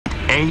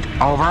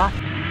288 over?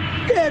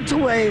 Yeah,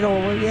 288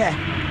 over,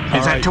 yeah.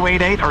 Is that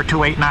 288 or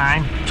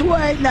 289?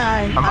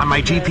 289.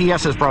 My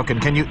GPS is broken.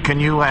 Can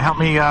you help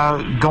me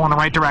go in the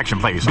right direction,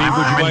 please?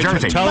 I'm in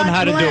Jersey. Tell him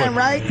how to do it.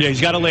 Right? Yeah,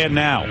 he's got to land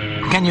now.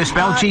 Can you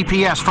spell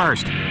GPS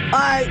first? All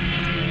right.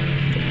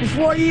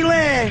 Before you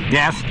land.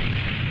 Yes.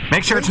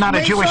 Make sure it's not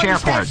a Jewish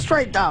airport. Stay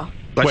straight, though.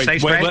 Let's stay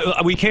straight.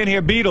 We can't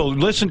hear Beetle.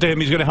 Listen to him.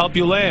 He's going to help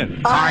you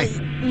land. All right.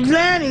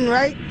 Landing,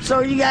 right?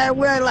 So you got to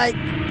wear, like,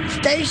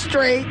 stay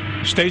straight.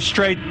 Stay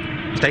straight.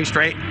 Stay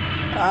straight.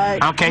 All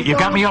right. Okay, you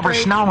got me over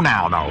snow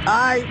now, though. All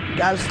right.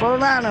 Got to slow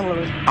down a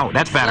little. Oh,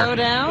 that's better. Slow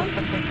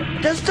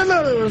down? Just a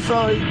little,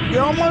 so you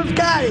almost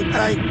got it.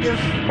 Like,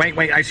 just...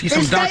 Wait, I see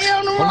some ducks. Stay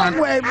on the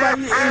runway, but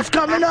it's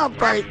coming up,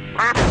 right?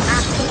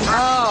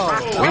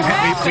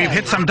 Oh. We've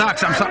hit some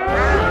ducks. I'm sorry.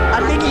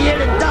 I think he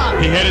hit a duck.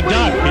 He hit a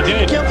duck. He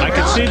did. I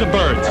can see the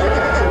birds.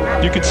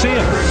 You can see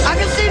him. I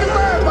can see the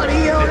bird, but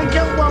he only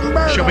killed one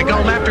bird. Should we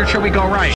go left or should we go right?